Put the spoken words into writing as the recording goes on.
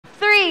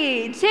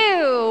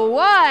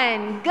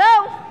1,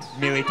 go!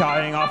 Immediately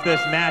topping off this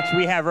match,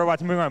 we have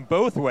robots moving on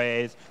both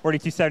ways.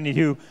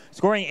 42-72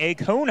 scoring a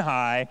cone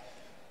high.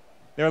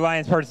 Their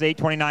alliance part is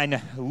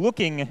 829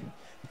 looking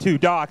to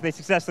dock. They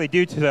successfully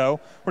do so.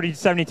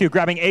 42-72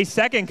 grabbing a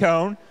second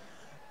cone,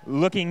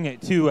 looking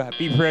to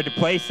be prepared to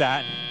place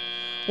that.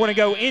 Want to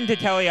go into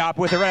teleop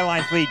with the Red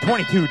Alliance lead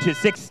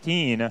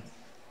 22-16.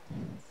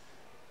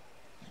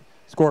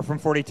 Score from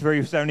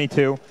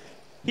 42-72.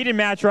 Heated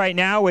match right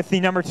now with the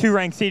number 2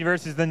 ranked seed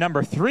versus the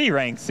number 3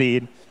 ranked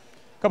seed.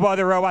 A couple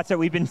other robots that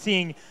we've been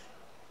seeing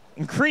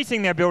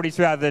increasing their abilities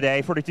throughout the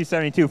day.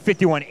 42-72,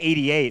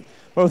 51-88.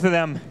 Both of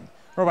them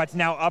robots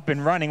now up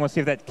and running. We'll see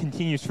if that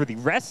continues for the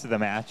rest of the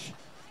match.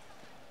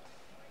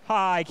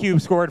 High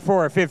Cube scored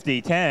for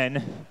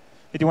 50-10.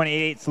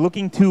 51-88's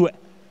looking to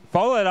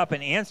follow it up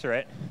and answer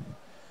it. A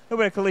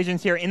little bit of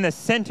collisions here in the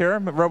center,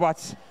 but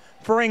robots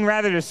preferring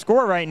rather to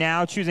score right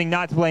now, choosing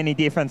not to play any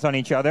defense on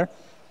each other.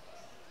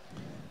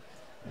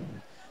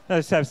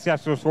 Another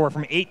successful score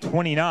from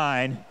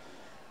 829.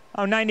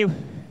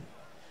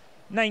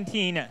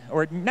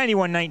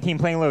 91-19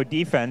 playing low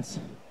defense.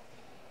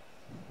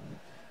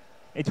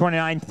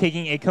 829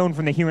 taking a cone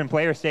from the human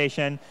player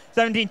station.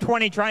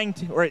 17-20 trying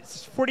to, or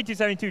it's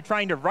 42-72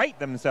 trying to right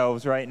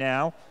themselves right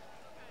now.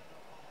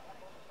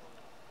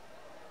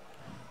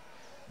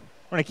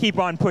 Want to keep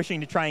on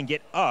pushing to try and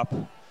get up.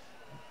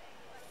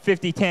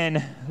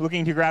 50-10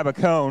 looking to grab a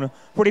cone.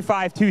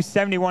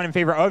 45-71 in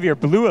favor of your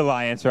blue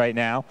alliance right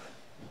now.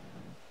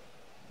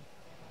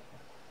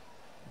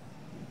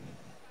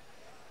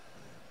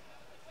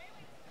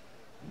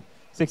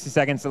 .60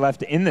 seconds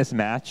left in this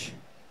match.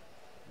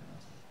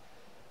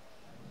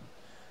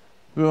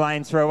 Blue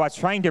Alliance robots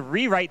trying to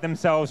rewrite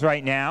themselves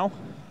right now.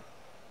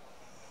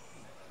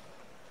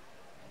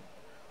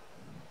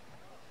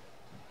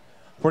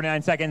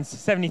 .49 seconds,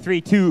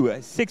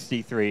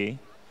 73-63. In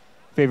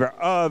favor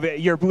of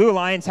your Blue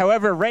Alliance.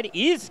 However, Red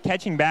is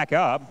catching back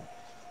up.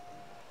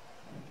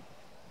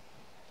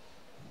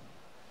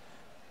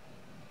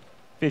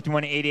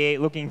 51-88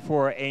 looking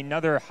for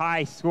another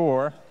high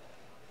score.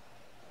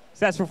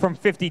 Successful from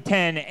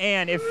 50-10,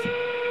 and if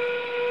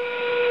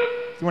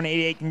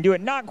 51-88 can do it,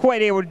 not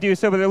quite able to do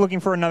so, but they're looking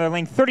for another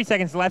link. 30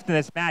 seconds left in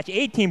this match,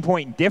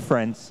 18-point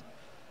difference.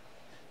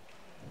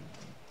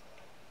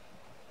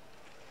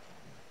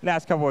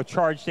 Last couple of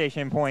charge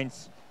station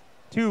points.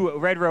 2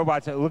 red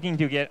robots looking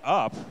to get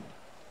up.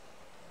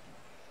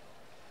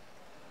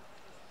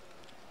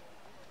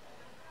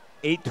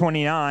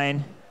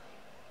 829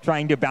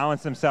 trying to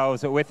balance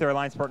themselves with their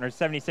alliance partners.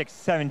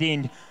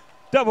 76-17.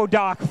 Double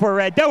dock for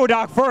red, double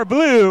dock for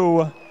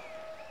blue.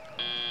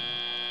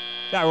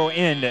 That will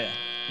end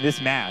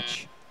this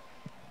match.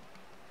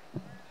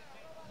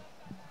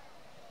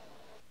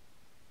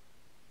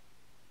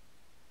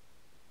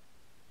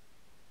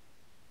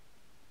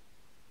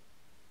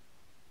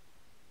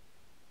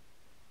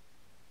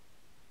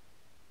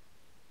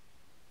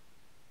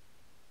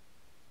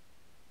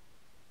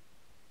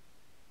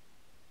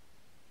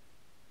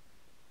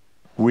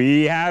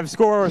 We have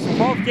scores from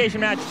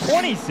qualification match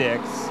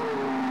 26.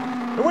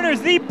 The winner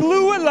is the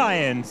Blue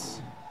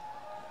Alliance.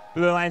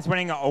 Blue Alliance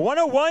winning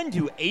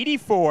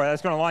 101-84.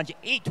 That's going to launch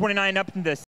 829 up into